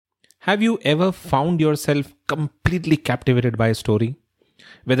Have you ever found yourself completely captivated by a story?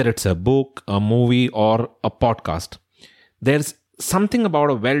 Whether it's a book, a movie, or a podcast, there's something about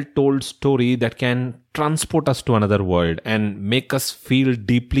a well-told story that can transport us to another world and make us feel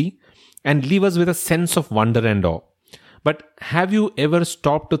deeply and leave us with a sense of wonder and awe. But have you ever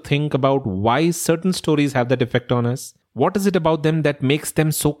stopped to think about why certain stories have that effect on us? What is it about them that makes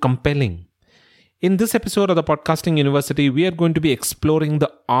them so compelling? In this episode of the Podcasting University, we are going to be exploring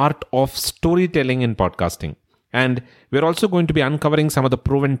the art of storytelling in podcasting. And we're also going to be uncovering some of the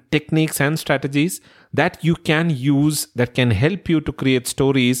proven techniques and strategies that you can use that can help you to create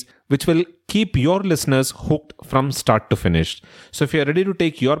stories which will keep your listeners hooked from start to finish. So if you're ready to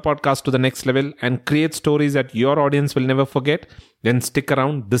take your podcast to the next level and create stories that your audience will never forget, then stick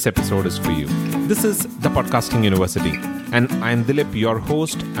around. This episode is for you. This is the Podcasting University, and I'm Dilip, your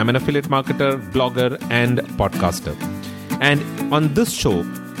host. I'm an affiliate marketer, blogger, and podcaster. And on this show,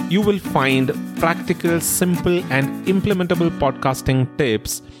 you will find practical, simple, and implementable podcasting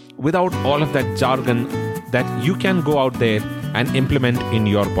tips without all of that jargon that you can go out there and implement in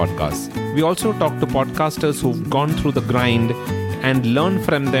your podcast. We also talk to podcasters who've gone through the grind and learn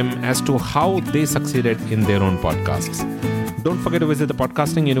from them as to how they succeeded in their own podcasts. Don't forget to visit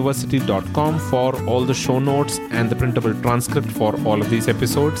thepodcastinguniversity.com for all the show notes and the printable transcript for all of these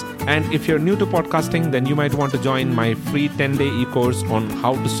episodes. And if you're new to podcasting, then you might want to join my free 10-day e-course on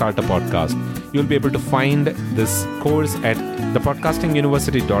how to start a podcast. You'll be able to find this course at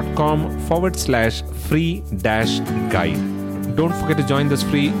thepodcastinguniversity.com/free-guide. Don't forget to join this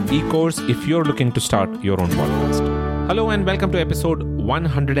free e-course if you're looking to start your own podcast. Hello and welcome to episode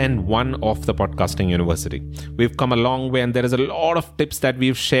 101 of the Podcasting University. We've come a long way and there is a lot of tips that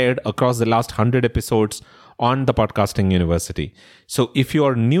we've shared across the last 100 episodes on the Podcasting University. So if you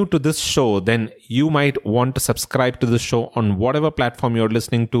are new to this show, then you might want to subscribe to the show on whatever platform you're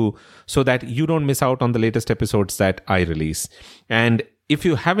listening to so that you don't miss out on the latest episodes that I release. And if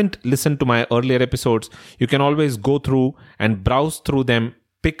you haven't listened to my earlier episodes, you can always go through and browse through them,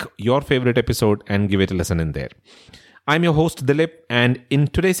 pick your favorite episode and give it a listen in there. I'm your host Dilip, and in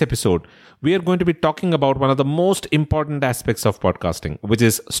today's episode, we are going to be talking about one of the most important aspects of podcasting, which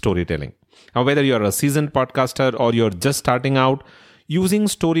is storytelling. Now, whether you're a seasoned podcaster or you're just starting out, using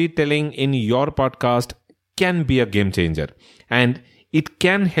storytelling in your podcast can be a game changer, and it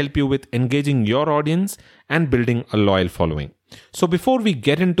can help you with engaging your audience and building a loyal following. So before we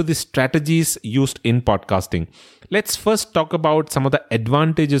get into the strategies used in podcasting, let's first talk about some of the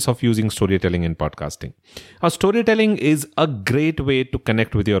advantages of using storytelling in podcasting. Now, storytelling is a great way to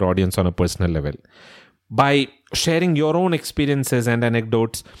connect with your audience on a personal level. By sharing your own experiences and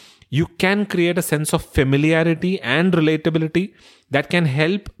anecdotes, you can create a sense of familiarity and relatability that can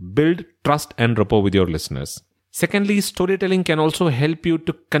help build trust and rapport with your listeners. Secondly, storytelling can also help you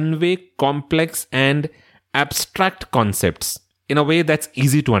to convey complex and abstract concepts in a way that's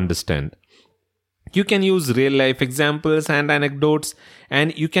easy to understand. You can use real life examples and anecdotes,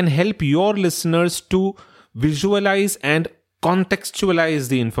 and you can help your listeners to visualize and contextualize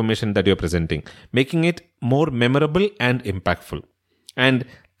the information that you're presenting, making it more memorable and impactful. And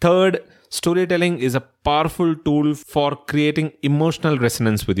third, storytelling is a powerful tool for creating emotional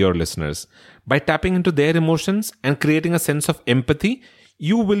resonance with your listeners. By tapping into their emotions and creating a sense of empathy,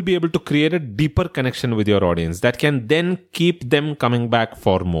 you will be able to create a deeper connection with your audience that can then keep them coming back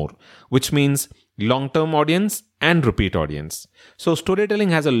for more, which means long-term audience and repeat audience. So storytelling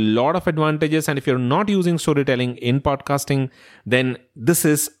has a lot of advantages, and if you're not using storytelling in podcasting, then this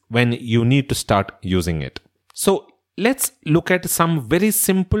is when you need to start using it. So let's look at some very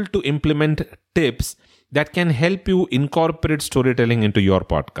simple to implement tips that can help you incorporate storytelling into your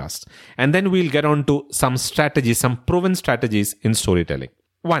podcast. And then we'll get on to some strategies, some proven strategies in storytelling.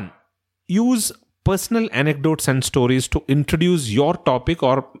 1. Use personal anecdotes and stories to introduce your topic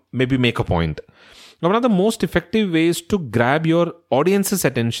or maybe make a point. Now, one of the most effective ways to grab your audience's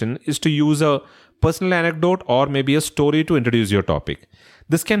attention is to use a personal anecdote or maybe a story to introduce your topic.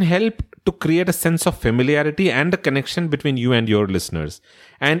 This can help to create a sense of familiarity and a connection between you and your listeners.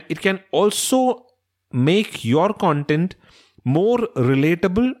 And it can also make your content more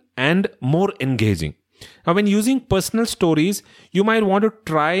relatable and more engaging. Now, when using personal stories, you might want to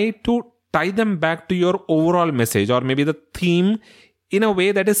try to tie them back to your overall message or maybe the theme in a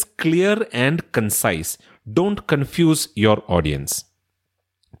way that is clear and concise. Don't confuse your audience.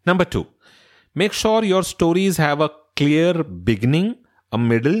 Number 2, make sure your stories have a clear beginning, a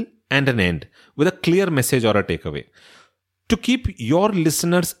middle, and an end with a clear message or a takeaway. To keep your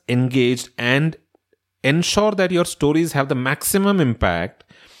listeners engaged and ensure that your stories have the maximum impact,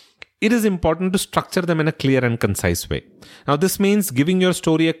 it is important to structure them in a clear and concise way. Now, this means giving your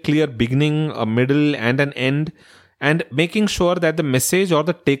story a clear beginning, a middle, and an end, and making sure that the message or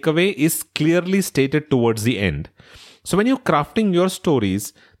the takeaway is clearly stated towards the end. So when you're crafting your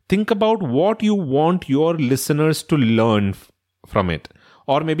stories, think about what you want your listeners to learn from it,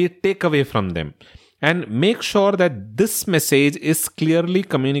 or maybe take away from them. And make sure that this message is clearly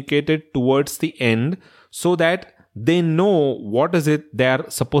communicated towards the end so that they know what is it they are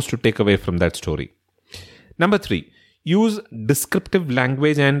supposed to take away from that story. Number 3, use descriptive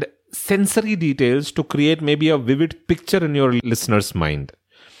language and sensory details to create maybe a vivid picture in your listener's mind.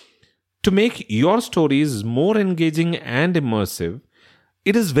 To make your stories more engaging and immersive,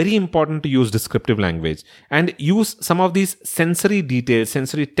 it is very important to use descriptive language and use some of these sensory details,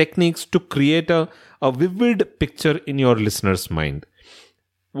 sensory techniques to create a vivid picture in your listener's mind.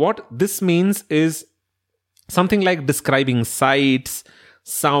 What this means is something like describing sights,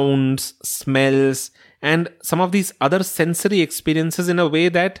 sounds, smells, and some of these other sensory experiences in a way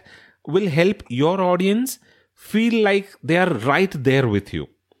that will help your audience feel like they are right there with you.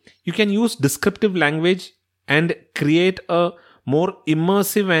 You can use descriptive language and create a more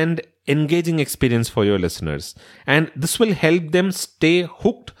immersive and engaging experience for your listeners. And this will help them stay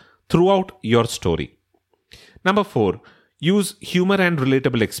hooked throughout your story. Number 4, use humor and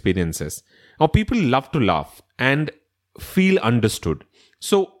relatable experiences. Now, people love to laugh and feel understood.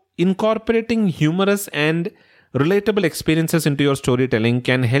 So, incorporating humorous and relatable experiences into your storytelling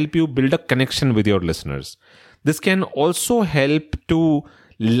can help you build a connection with your listeners. This can also help to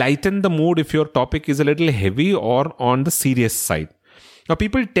lighten the mood if your topic is a little heavy or on the serious side. Now,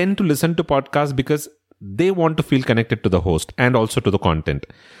 people tend to listen to podcasts because they want to feel connected to the host and also to the content.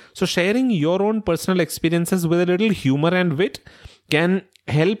 So sharing your own personal experiences with a little humor and wit can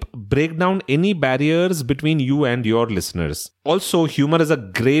help break down any barriers between you and your listeners. Also, humor is a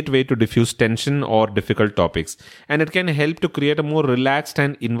great way to diffuse tension or difficult topics, and it can help to create a more relaxed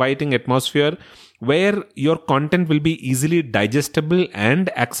and inviting atmosphere where your content will be easily digestible and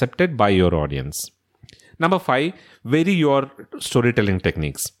accepted by your audience. Number 5, vary your storytelling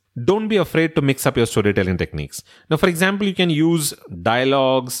techniques. Don't be afraid to mix up your storytelling techniques. Now, for example, you can use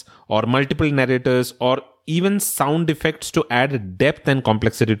dialogues or multiple narrators or even sound effects to add depth and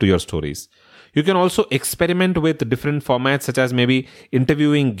complexity to your stories. You can also experiment with different formats such as maybe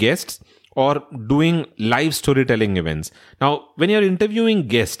interviewing guests or doing live storytelling events. Now, when you're interviewing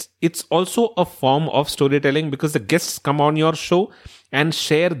guests, it's also a form of storytelling because the guests come on your show and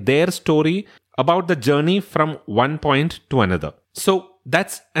share their story about the journey from one point to another. So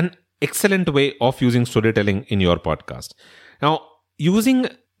that's an excellent way of using storytelling in your podcast. Now, using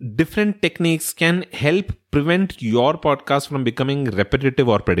different techniques can help prevent your podcast from becoming repetitive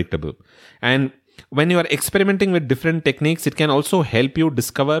or predictable. And when you are experimenting with different techniques, it can also help you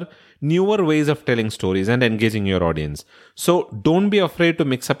discover newer ways of telling stories and engaging your audience. So don't be afraid to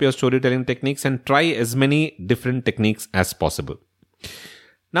mix up your storytelling techniques and try as many different techniques as possible.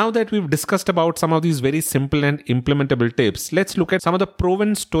 Now that we've discussed about some of these very simple and implementable tips, let's look at some of the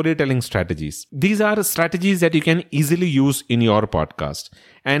proven storytelling strategies. These are strategies that you can easily use in your podcast.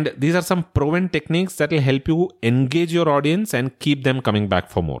 And these are some proven techniques that will help you engage your audience and keep them coming back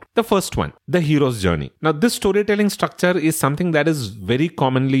for more. The first one, the hero's journey. Now, this storytelling structure is something that is very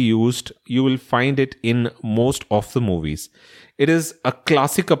commonly used. You will find it in most of the movies. It is a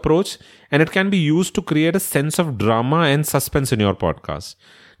classic approach and it can be used to create a sense of drama and suspense in your podcast.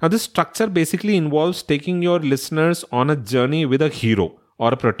 Now, this structure basically involves taking your listeners on a journey with a hero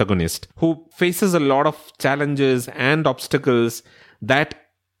or a protagonist who faces a lot of challenges and obstacles that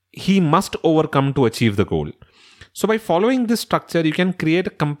he must overcome to achieve the goal. So by following this structure, you can create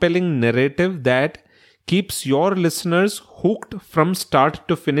a compelling narrative that keeps your listeners hooked from start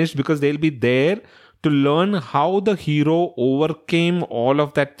to finish because they'll be there to learn how the hero overcame all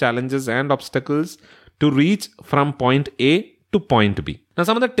of that challenges and obstacles to reach from point A to point B. Now,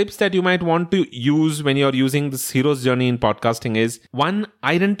 some of the tips that you might want to use when you're using this hero's journey in podcasting is 1,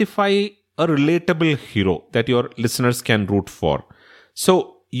 identify a relatable hero that your listeners can root for.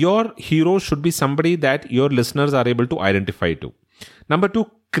 So your hero should be somebody that your listeners are able to identify to. Number 2,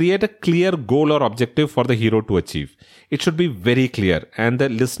 create a clear goal or objective for the hero to achieve. It should be very clear and the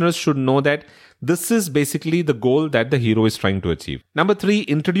listeners should know that this is basically the goal that the hero is trying to achieve. Number 3,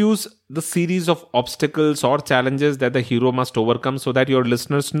 introduce the series of obstacles or challenges that the hero must overcome so that your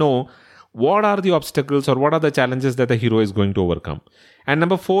listeners know what are the obstacles or what are the challenges that the hero is going to overcome. And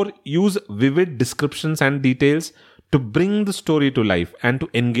number 4, use vivid descriptions and details to bring the story to life and to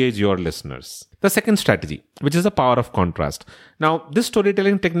engage your listeners. The second strategy, which is the power of contrast. Now, this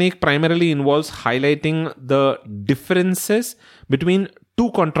storytelling technique primarily involves highlighting the differences between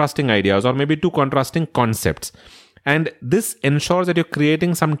two contrasting ideas or maybe two contrasting concepts. And this ensures that you're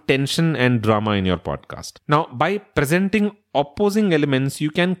creating some tension and drama in your podcast. Now, by presenting opposing elements, you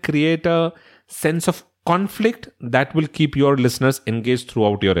can create a sense of conflict that will keep your listeners engaged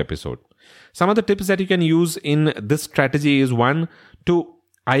throughout your episode. Some of the tips that you can use in this strategy is one, to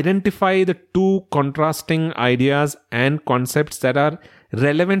identify the two contrasting ideas and concepts that are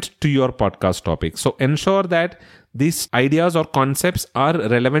relevant to your podcast topic. So ensure that these ideas or concepts are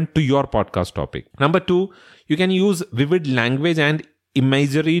relevant to your podcast topic. Number two, you can use vivid language and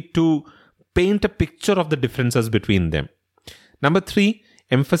imagery to paint a picture of the differences between them. Number three,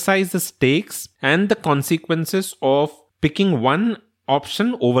 emphasize the stakes and the consequences of picking one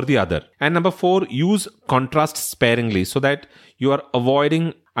option over the other. And number four, use contrast sparingly so that you are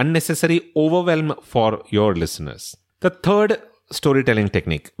avoiding unnecessary overwhelm for your listeners. The third storytelling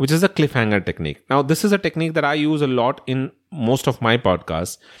technique, which is the cliffhanger technique. Now, this is a technique that I use a lot in most of my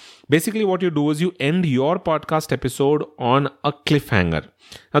podcasts. Basically, what you do is you end your podcast episode on a cliffhanger.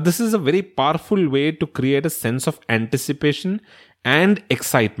 Now, this is a very powerful way to create a sense of anticipation and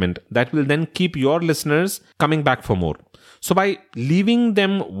excitement that will then keep your listeners coming back for more. So by leaving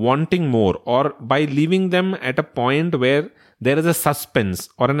them wanting more, or by leaving them at a point where there is a suspense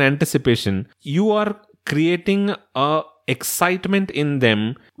or an anticipation, you are creating a excitement in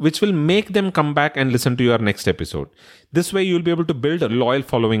them which will make them come back and listen to your next episode. This way you'll be able to build a loyal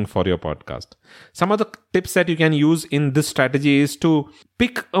following for your podcast. Some of the tips that you can use in this strategy is to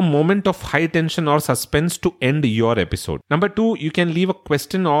pick a moment of high tension or suspense to end your episode. Number two, you can leave a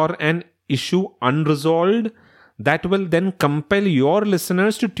question or an issue unresolved that will then compel your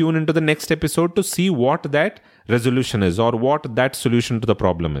listeners to tune into the next episode to see what that resolution is or what that solution to the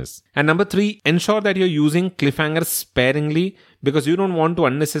problem is. And number three, ensure that you're using cliffhangers sparingly, because you don't want to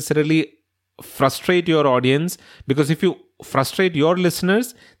unnecessarily frustrate your audience, because if you frustrate your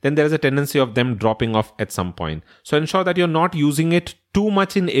listeners, then there is a tendency of them dropping off at some point. So ensure that you're not using it too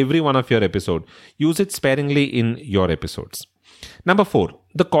much in every one of your episodes. Use it sparingly in your episodes. Number four,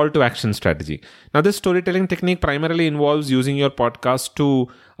 the call to action strategy. Now, this storytelling technique primarily involves using your podcast to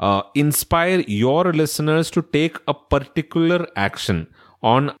inspire your listeners to take a particular action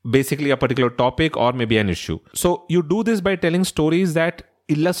on basically a particular topic or maybe an issue. So you do this by telling stories that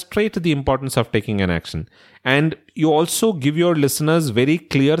illustrate the importance of taking an action. And you also give your listeners very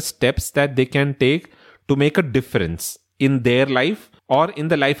clear steps that they can take to make a difference in their life or in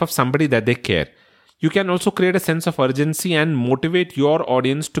the life of somebody that they care. You can also create a sense of urgency and motivate your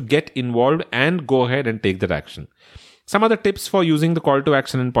audience to get involved and go ahead and take that action. Some other tips for using the call to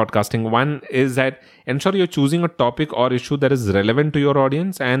action in podcasting. One is that ensure you're choosing a topic or issue that is relevant to your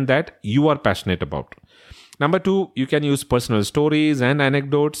audience and that you are passionate about. Number two, you can use personal stories and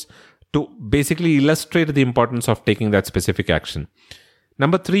anecdotes to basically illustrate the importance of taking that specific action.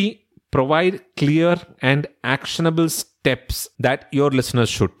 Number three, provide clear and actionable steps that your listeners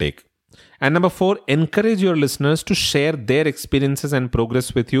should take. And number four, encourage your listeners to share their experiences and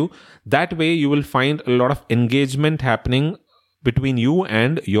progress with you. That way you will find a lot of engagement happening between you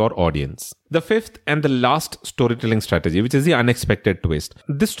and your audience. The fifth and the last storytelling strategy, which is the unexpected twist.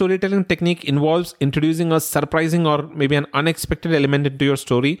 This storytelling technique involves introducing a surprising or maybe an unexpected element into your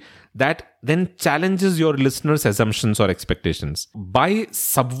story that then challenges your listeners' assumptions or expectations. By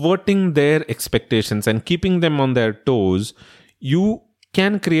subverting their expectations and keeping them on their toes, you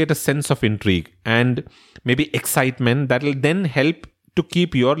can create a sense of intrigue and maybe excitement that will then help to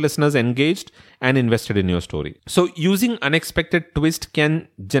keep your listeners engaged and invested in your story. So using unexpected twist can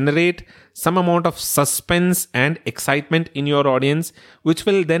generate some amount of suspense and excitement in your audience, which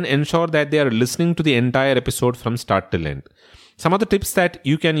will then ensure that they are listening to the entire episode from start till end. Some of the tips that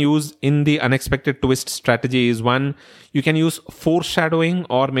you can use in the unexpected twist strategy is one, you can use foreshadowing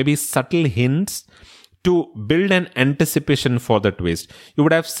or maybe subtle hints to build an anticipation for the twist. You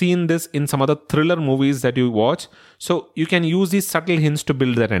would have seen this in some other thriller movies that you watch. So you can use these subtle hints to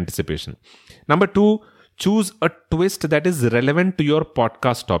build that anticipation. Number two, choose a twist that is relevant to your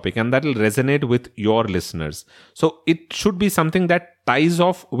podcast topic and that will resonate with your listeners. So it should be something that ties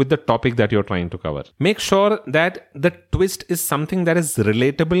off with the topic that you're trying to cover. Make sure that the twist is something that is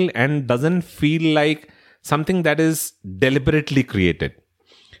relatable and doesn't feel like something that is deliberately created.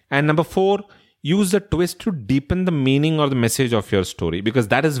 And number four, use the twist to deepen the meaning or the message of your story, because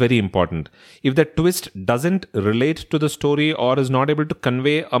that is very important. If the twist doesn't relate to the story or is not able to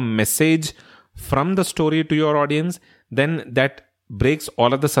convey a message from the story to your audience, then that breaks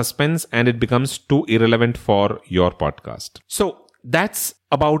all of the suspense and it becomes too irrelevant for your podcast. So that's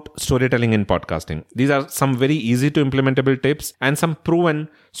about storytelling in podcasting. These are some very easy to implementable tips and some proven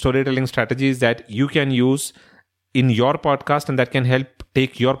storytelling strategies that you can use in your podcast and that can help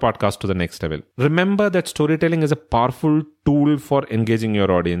take your podcast to the next level. Remember that storytelling is a powerful tool for engaging your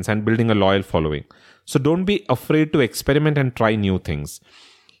audience and building a loyal following. So don't be afraid to experiment and try new things.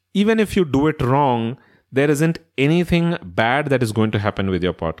 Even if you do it wrong, there isn't anything bad that is going to happen with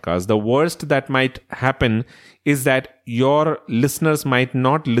your podcast. The worst that might happen is that your listeners might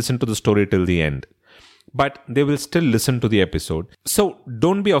not listen to the story till the end, but they will still listen to the episode. So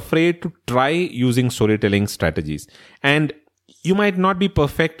don't be afraid to try using storytelling strategies. And you might not be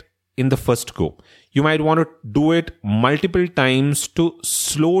perfect in the first go. You might want to do it multiple times to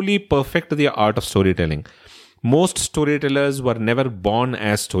slowly perfect the art of storytelling. Most storytellers were never born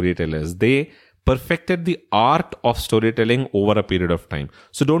as storytellers. They perfected the art of storytelling over a period of time.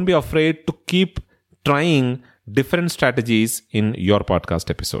 So don't be afraid to keep trying different strategies in your podcast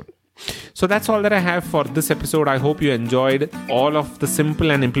episode. So that's all that I have for this episode. I hope you enjoyed all of the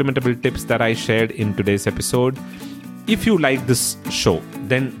simple and implementable tips that I shared in today's episode. If you like this show,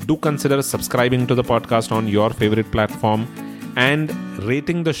 then do consider subscribing to the podcast on your favorite platform and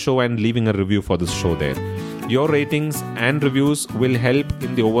rating the show and leaving a review for this show there. Your ratings and reviews will help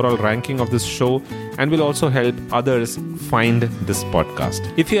in the overall ranking of this show and will also help others find this podcast.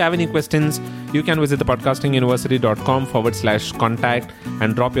 If you have any questions, you can visit thepodcastinguniversity.com/contact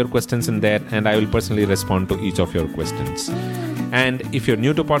and drop your questions in there, and I will personally respond to each of your questions. And if you're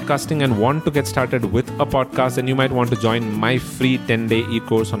new to podcasting and want to get started with a podcast, then you might want to join my free 10-day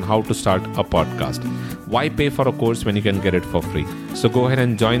e-course on how to start a podcast. Why pay for a course when you can get it for free? So go ahead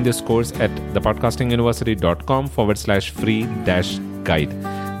and join this course at thepodcastinguniversity.com/free-guide.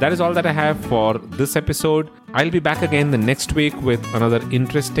 That is all that I have for this episode. I'll be back again the next week with another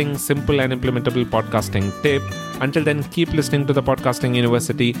interesting, simple and implementable podcasting tip. Until then, keep listening to the Podcasting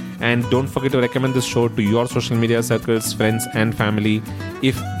University and don't forget to recommend this show to your social media circles, friends and family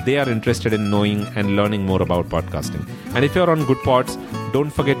if they are interested in knowing and learning more about podcasting. And if you're on Good Pods, don't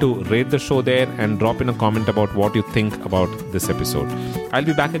forget to rate the show there and drop in a comment about what you think about this episode. I'll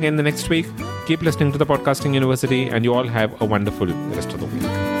be back again the next week. Keep listening to the Podcasting University and you all have a wonderful rest of the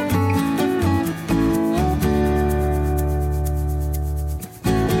week.